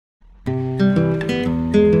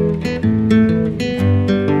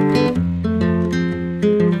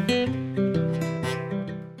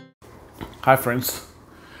Hi friends,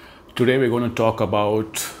 today we're going to talk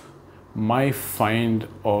about my find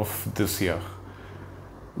of this year.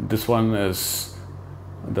 This one is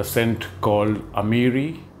the scent called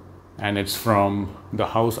Amiri and it's from the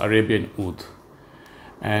house Arabian Oud.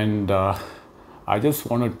 And I just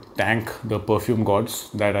want to thank the perfume gods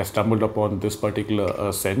that I stumbled upon this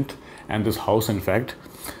particular scent and this house in fact.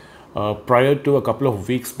 Prior to a couple of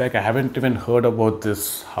weeks back, I haven't even heard about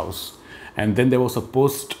this house. And then there was a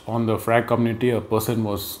post on the frag community. A person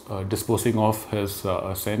was disposing of his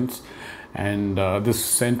scents, and this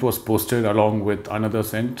scent was posted along with another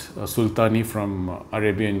scent, Sultani from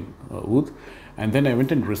Arabian Oud. And then I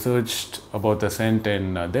went and researched about the scent,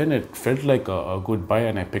 and then it felt like a good buy,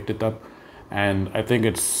 and I picked it up. And I think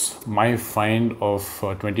it's my find of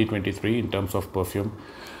 2023 in terms of perfume.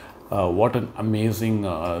 What an amazing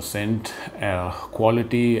scent,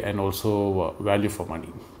 quality, and also value for money.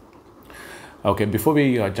 Okay, before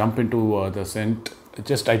we jump into the scent,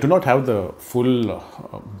 I do not have the full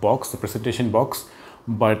box, the presentation box,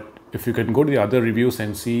 but if you can go to the other reviews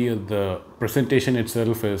and see, the presentation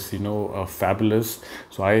itself is, fabulous.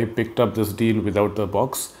 So I picked up this deal without the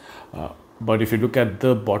box. But if you look at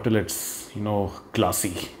the bottle, it's,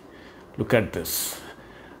 classy. Look at this.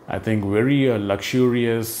 I think very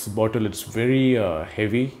luxurious bottle. It's very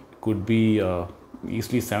heavy. Could be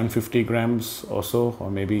easily 750 grams or so,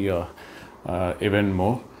 or maybe even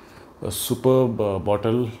more. A superb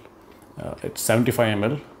bottle. It's 75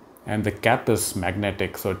 ml, and the cap is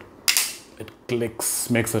magnetic, so it clicks,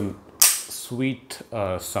 makes a sweet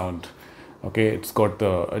sound. Okay, it's got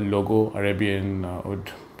the logo Arabian Oud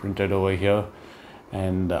printed over here,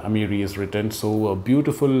 and Amiri is written. So a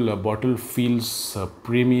beautiful bottle, feels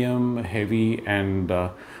premium, heavy, and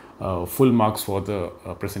full marks for the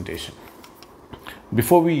presentation.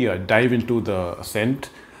 Before we dive into the scent,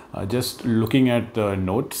 just looking at the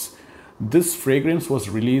notes, this fragrance was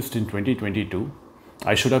released in 2022.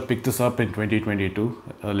 I should have picked this up in 2022,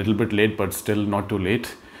 a little bit late, but still not too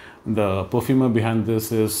late. The perfumer behind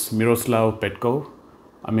this is Miroslav Petko.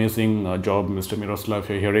 Amazing job, Mr. Miroslav, if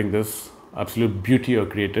you're hearing this. Absolute beauty you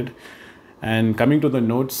created. And coming to the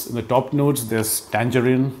notes, in the top notes, there's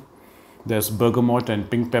tangerine, there's bergamot and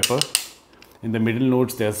pink pepper. In the middle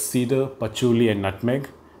notes, there's cedar, patchouli, and nutmeg.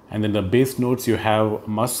 And in the base notes, you have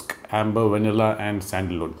musk, amber, vanilla, and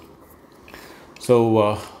sandalwood.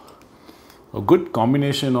 So a good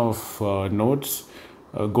combination of notes.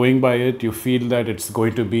 Going by it, you feel that it's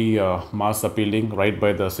going to be mass appealing, right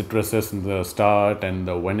by the citruses in the start, and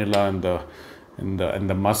the vanilla and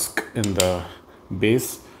the musk in the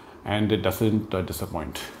base, and it doesn't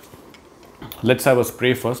disappoint. Let's have a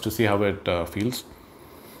spray first to see how it feels.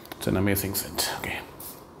 It's an amazing scent. Okay.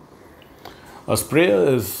 A sprayer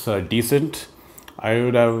is decent. I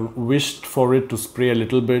would have wished for it to spray a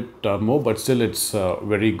little bit more, but still it's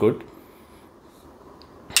very good.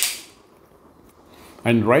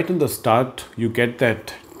 And right in the start, you get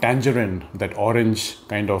that tangerine, that orange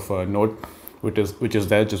kind of note, which is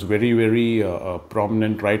there, just very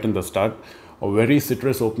prominent right in the start. A very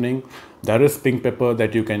citrus opening. There is pink pepper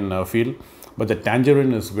that you can feel, but the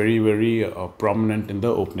tangerine is very prominent in the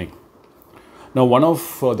opening. Now, one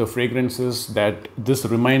of the fragrances that this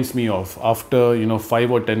reminds me of after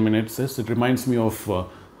 5 or 10 minutes is, it reminds me of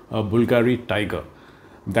Bulgari Tiger.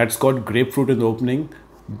 That's got grapefruit in the opening,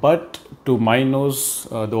 but to my nose,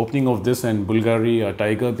 the opening of this and Bulgari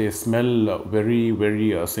Tiger, they smell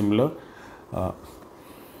very similar.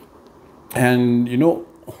 And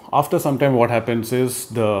after some time, what happens is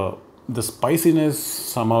the spiciness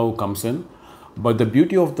somehow comes in. But the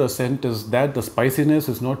beauty of the scent is that the spiciness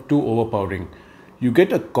is not too overpowering. You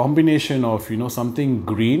get a combination of something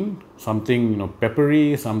green, something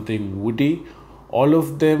peppery, something woody. All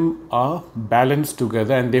of them are balanced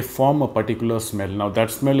together and they form a particular smell. Now that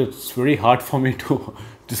smell, it's very hard for me to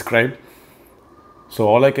describe. So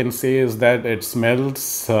all I can say is that it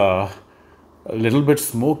smells a little bit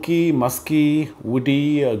smoky, musky,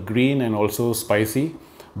 woody, green, and also spicy.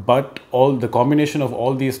 But all the combination of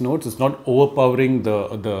all these notes is not overpowering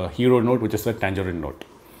the hero note, which is the tangerine note.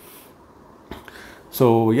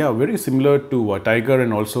 So yeah, very similar to Tiger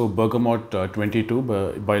and also Bergamot 22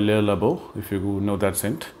 by Le Labo, if you know that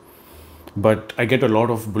scent. But I get a lot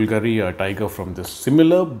of Bulgari Tiger from this.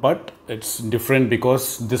 Similar, but it's different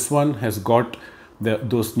because this one has got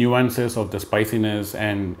those nuances of the spiciness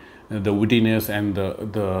and the woodiness and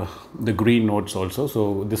the green notes also.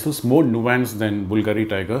 So this is more nuanced than Bulgari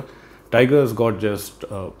Tiger. Tiger has got just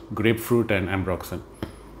grapefruit and ambroxan.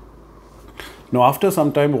 Now after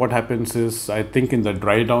some time, what happens is, I think in the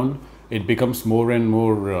dry down, it becomes more and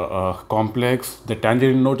more complex. The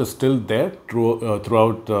tangerine note is still there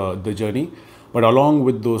throughout the journey, but along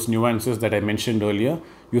with those nuances that I mentioned earlier,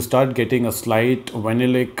 you start getting a slight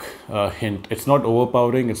vanillic hint. It's not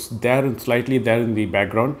overpowering, it's there and slightly there in the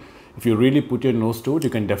background. If you really put your nose to it, you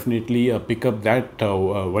can definitely pick up that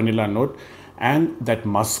vanilla note and that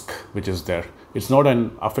musk which is there. It's not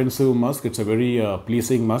an offensive musk, it's a very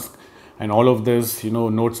pleasing musk, and all of this,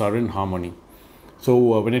 notes are in harmony.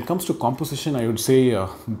 So when it comes to composition, I would say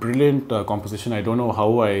brilliant composition. I don't know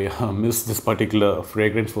how I missed this particular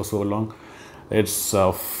fragrance for so long. It's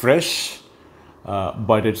fresh,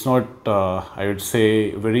 but it's not, I would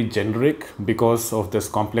say, very generic because of this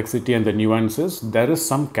complexity and the nuances. There is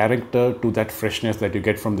some character to that freshness that you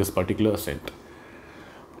get from this particular scent.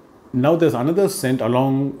 Now there's another scent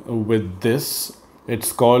along with this.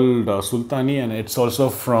 It's called Sultani, and it's also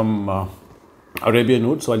from Arabian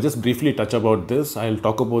Oud. So I'll just briefly touch about this. I'll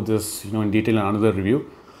talk about this, in detail in another review.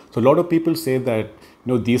 So a lot of people say that,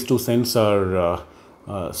 these two scents are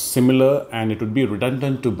similar, and it would be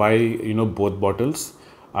redundant to buy, both bottles.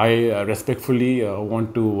 I respectfully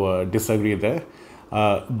want to disagree there.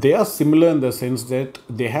 They are similar in the sense that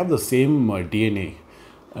they have the same DNA.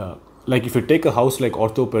 Like if you take a house like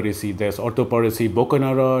Ortho Parisi, there's Ortho Parisi,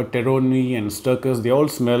 Bocanara, Teroni and Sturkis, they all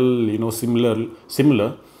smell,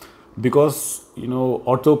 similar because,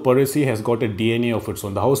 Ortho Parisi has got a DNA of its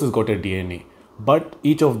own. The house has got a DNA, but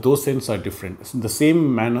each of those scents are different. In the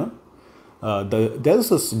same manner, there's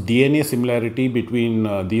this DNA similarity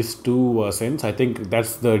between these two scents. I think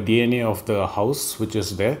that's the DNA of the house which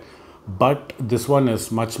is there, but this one is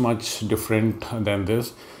much different than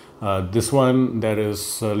this. This one, there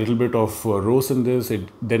is a little bit of rose in this.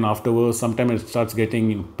 Then afterwards, sometimes it starts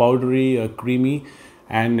getting powdery, creamy,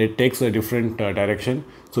 and it takes a different direction.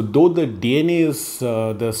 So though the DNA is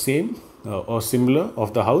the same or similar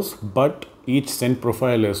of the house, but each scent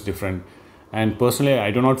profile is different. And personally,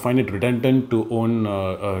 I do not find it redundant to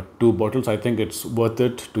own two bottles. I think it's worth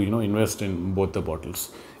it to invest in both the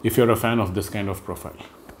bottles if you're a fan of this kind of profile.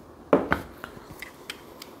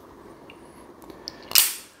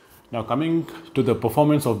 Now coming to the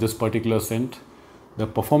performance of this particular scent, the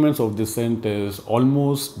performance of this scent is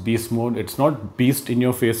almost beast mode. It's not beast in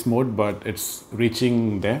your face mode, but it's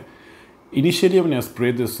reaching there. Initially when I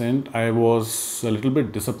sprayed this scent, I was a little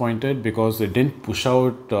bit disappointed because it didn't push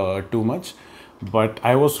out too much, but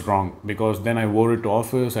I was wrong because then I wore it to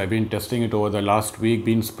office. I've been testing it over the last week,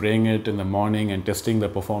 been spraying it in the morning and testing the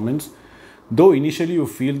performance. Though initially you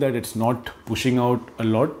feel that it's not pushing out a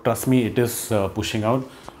lot, trust me, it is pushing out.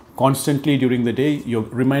 Constantly during the day, you're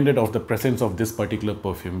reminded of the presence of this particular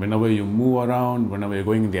perfume. Whenever you move around, whenever you're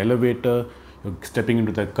going in the elevator, you're stepping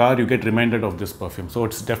into the car, you get reminded of this perfume. So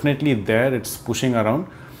it's definitely there, it's pushing around.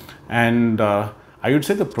 And I would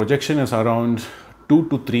say the projection is around 2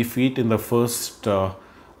 to 3 feet in the first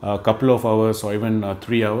couple of hours or even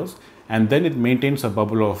 3 hours. And then it maintains a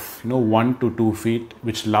bubble of 1 to 2 feet,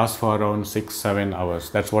 which lasts for around 6-7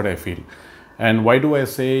 hours. That's what I feel. And why do I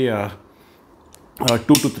say 2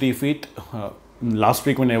 to 3 feet? Last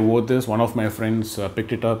week when I wore this, one of my friends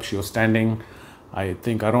picked it up. She was standing, I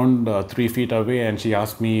think, around 3 feet away, and she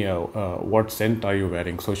asked me, what scent are you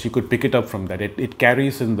wearing? So she could pick it up from that. It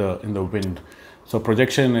carries in the wind. So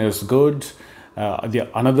projection is good.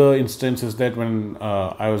 Another instance is that when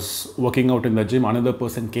I was working out in the gym, another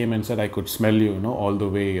person came and said, I could smell you, all the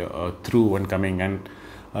way through when coming. And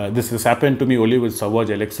this has happened to me only with Sauvage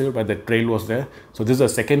Elixir, where the trail was there. So this is a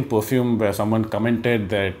second perfume where someone commented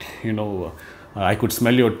that, I could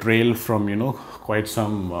smell your trail from, quite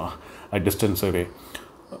some a distance away.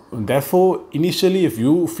 Therefore, initially, if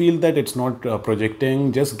you feel that it's not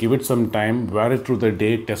projecting, just give it some time, wear it through the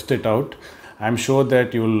day, test it out. I'm sure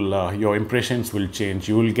that your impressions will change.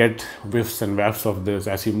 You will get whiffs and wafts of this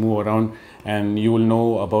as you move around, and you will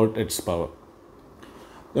know about its power.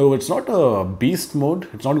 No, it's not a beast mode.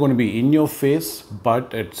 It's not going to be in your face,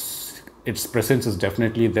 but its presence is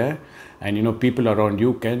definitely there, and people around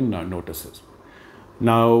you can notice it.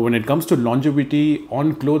 Now, when it comes to longevity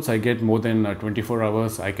on clothes, I get more than 24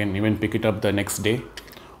 hours. I can even pick it up the next day.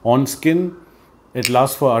 On skin, it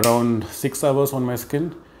lasts for around 6 hours on my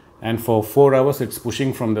skin, and for 4 hours it's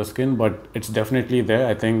pushing from the skin, but it's definitely there.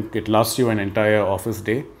 I think it lasts you an entire office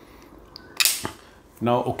day.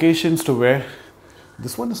 Now, occasions to wear.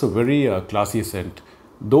 This one is a very classy scent.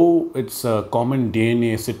 Though it's a common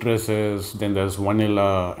DNA, citruses, then there's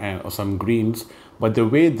vanilla and some greens, but the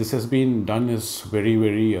way this has been done is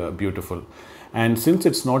very beautiful. And since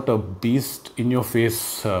it's not a beast in your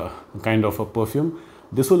face kind of a perfume,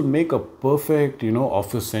 this will make a perfect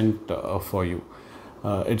office scent for you.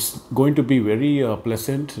 It's going to be very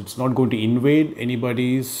pleasant. It's not going to invade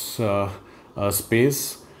anybody's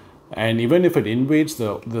space, and even if it invades,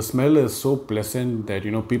 the smell is so pleasant that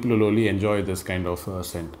people will only enjoy this kind of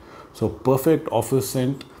scent. So perfect office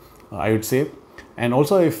scent, I would say. And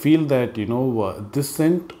also I feel that this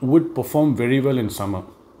scent would perform very well in summer.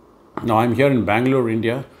 Now I'm here in Bangalore,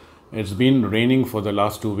 India. It's been raining for the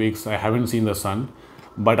last 2 weeks. I haven't seen the sun,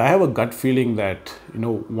 but I have a gut feeling that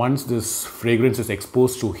once this fragrance is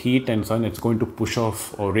exposed to heat and sun, it's going to push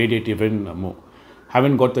off or radiate even more.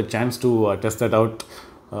 Haven't got the chance to test that out,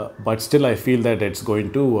 but still I feel that it's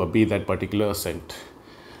going to be that particular scent.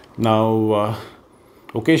 Now,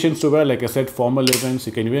 occasions to wear, like I said, formal events.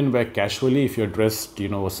 You can even wear casually if you're dressed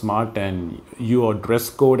smart, and your dress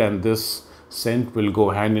code and this scent will go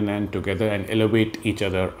hand in hand together and elevate each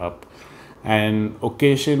other up. And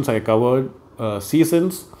occasions I covered.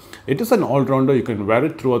 Seasons, it is an all-rounder. You can wear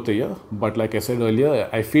it throughout the year, but like I said earlier,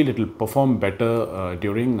 I feel it will perform better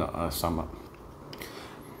during summer.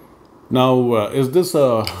 Now, is this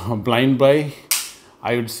a blind buy?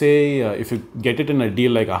 I would say if you get it in a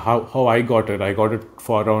deal, like how I got it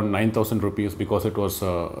for around 9,000 rupees, because it was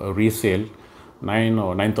a resale,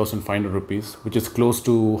 9,500 rupees, which is close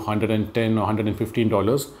to 110 or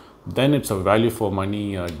 $115. Then it's a value for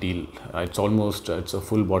money deal. It's a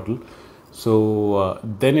full bottle. So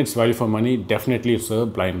then it's value for money. Definitely it's a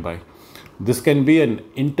blind buy. This can be an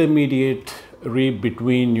intermediary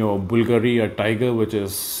between your Bulgari or Tiger, which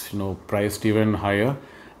is priced even higher,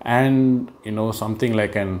 and something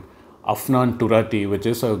like an Afnan Turati, which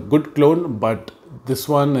is a good clone, but this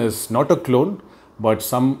one is not a clone, but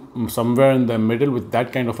somewhere in the middle with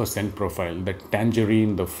that kind of a scent profile, the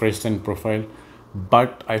tangerine, the fresh scent profile.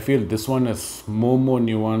 But I feel this one is more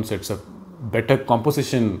nuanced. It's a better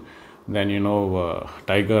composition than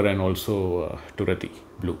Tiger and also Turati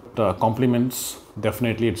Blue. Compliments,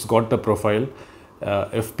 definitely it's got the profile.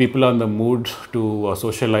 If people are in the mood to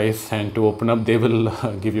socialize and to open up, they will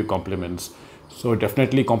give you compliments. So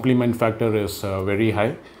definitely compliment factor is very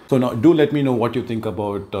high. So now do let me know what you think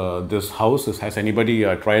about this house. Has anybody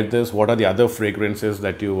tried this? What are the other fragrances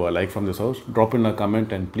that you like from this house? Drop in a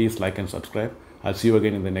comment, and please like and subscribe. I'll see you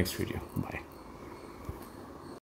again in the next video. Bye.